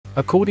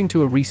According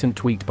to a recent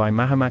tweet by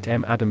Mahamat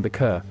M. Adam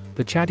Bakr,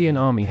 the Chadian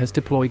army has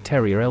deployed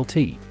Terrier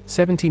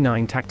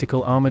LT79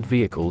 tactical armored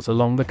vehicles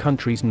along the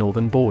country's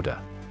northern border.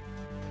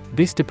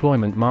 This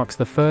deployment marks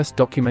the first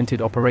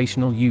documented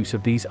operational use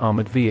of these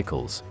armored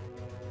vehicles.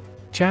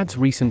 Chad's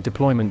recent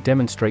deployment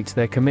demonstrates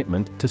their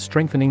commitment to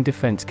strengthening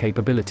defense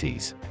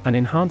capabilities and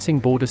enhancing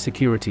border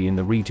security in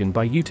the region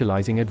by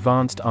utilizing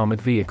advanced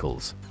armored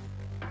vehicles.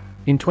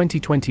 In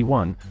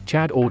 2021,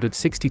 Chad ordered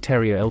 60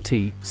 Terrier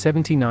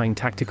LT79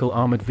 tactical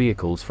armored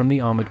vehicles from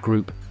the armored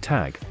group,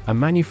 TAG, a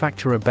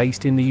manufacturer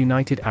based in the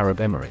United Arab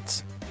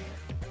Emirates.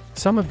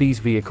 Some of these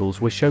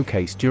vehicles were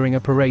showcased during a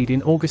parade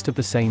in August of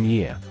the same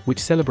year, which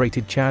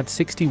celebrated Chad's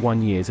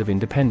 61 years of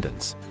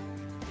independence.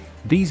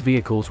 These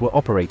vehicles were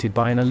operated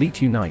by an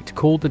elite unit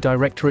called the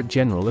Directorate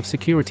General of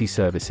Security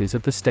Services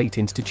of the State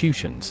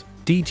Institutions,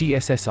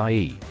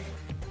 DGSSIE.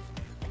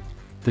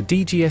 The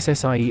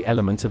DGSSIE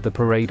elements of the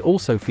parade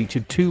also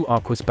featured two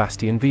Arquus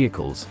Bastion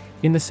vehicles,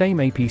 in the same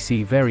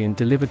APC variant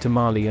delivered to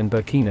Mali and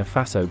Burkina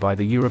Faso by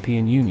the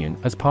European Union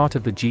as part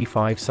of the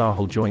G5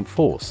 Sahel Joint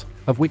Force,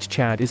 of which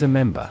Chad is a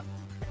member.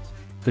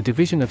 The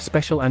Division of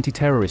Special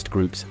Anti-Terrorist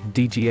Groups,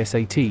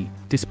 DGSAT,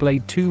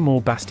 displayed two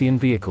more Bastion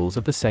vehicles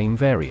of the same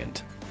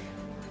variant.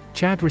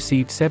 Chad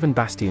received 7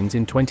 Bastions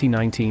in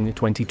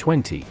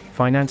 2019-2020,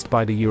 financed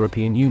by the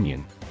European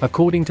Union,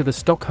 according to the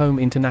Stockholm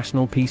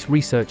International Peace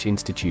Research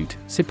Institute,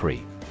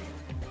 SIPRI.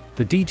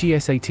 The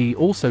DGSAT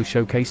also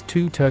showcased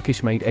 2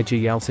 Turkish-made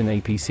Ece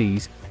Yalçın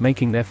APCs,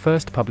 making their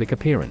first public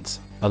appearance,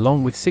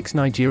 along with 6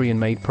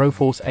 Nigerian-made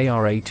Proforce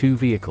ARA-2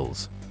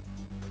 vehicles.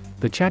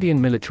 The Chadian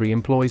military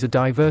employs a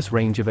diverse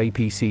range of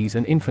APCs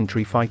and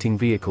infantry fighting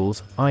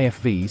vehicles,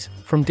 IFVs,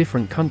 from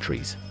different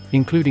countries,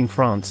 including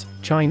France,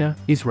 China,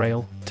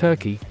 Israel,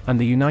 Turkey, and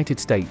the United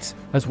States,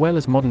 as well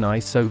as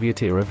modernized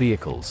Soviet-era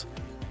vehicles.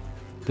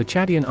 The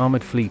Chadian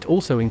armored fleet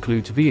also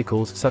includes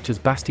vehicles such as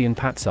Bastion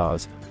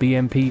Patsars,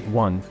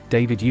 BMP-1,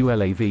 David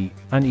ULAV,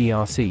 and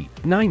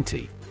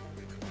ERC-90.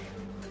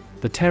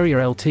 The Terrier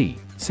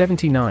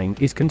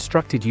LT79 is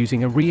constructed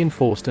using a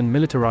reinforced and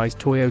militarized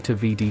Toyota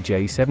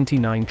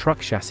VDJ-79 truck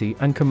chassis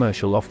and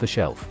commercial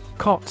off-the-shelf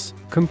COTS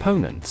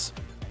components.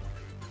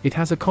 It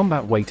has a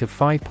combat weight of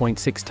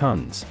 5.6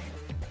 tons.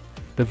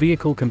 The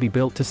vehicle can be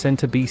built to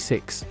Center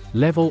B6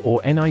 level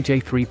or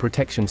NIJ3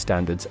 protection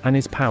standards and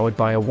is powered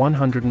by a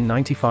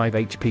 195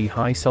 HP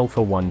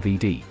high-sulfur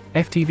 1VD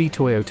FTV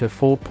Toyota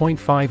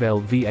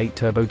 4.5L V8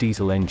 turbo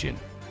diesel engine.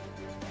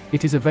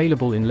 It is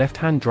available in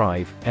left-hand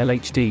drive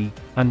 (LHD)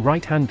 and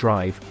right-hand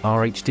drive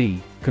 (RHD)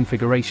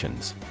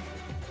 configurations.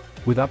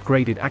 With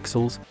upgraded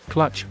axles,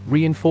 clutch,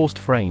 reinforced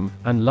frame,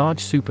 and large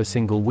super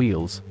single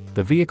wheels,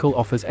 the vehicle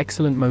offers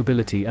excellent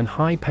mobility and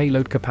high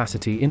payload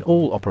capacity in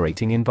all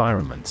operating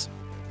environments.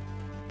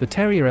 The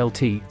Terrier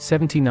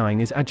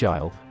LT79 is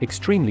agile,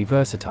 extremely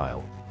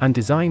versatile, and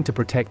designed to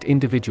protect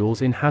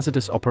individuals in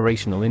hazardous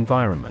operational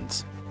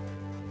environments.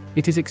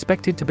 It is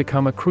expected to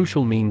become a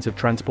crucial means of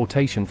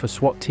transportation for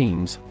SWAT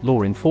teams,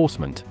 law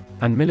enforcement,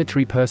 and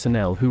military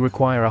personnel who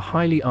require a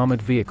highly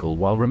armored vehicle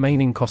while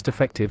remaining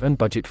cost-effective and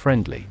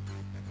budget-friendly.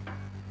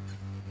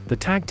 The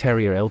TAG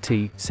Terrier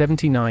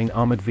LT79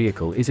 armored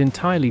vehicle is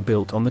entirely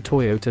built on the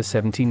Toyota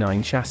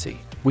 79 chassis,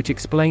 which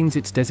explains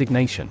its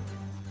designation.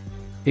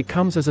 It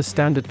comes as a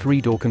standard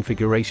 3-door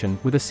configuration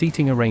with a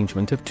seating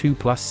arrangement of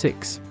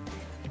 2+6.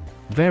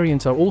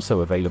 Variants are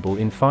also available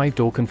in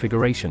 5-door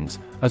configurations,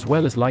 as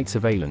well as light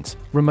surveillance,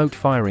 remote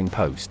firing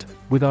post,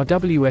 with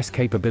RWS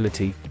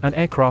capability, and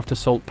aircraft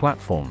assault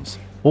platforms,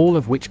 all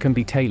of which can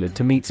be tailored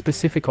to meet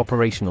specific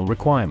operational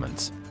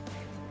requirements.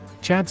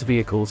 Chad's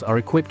vehicles are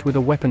equipped with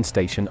a weapon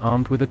station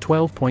armed with a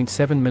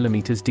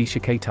 12.7mm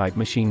Dishike type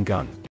machine gun.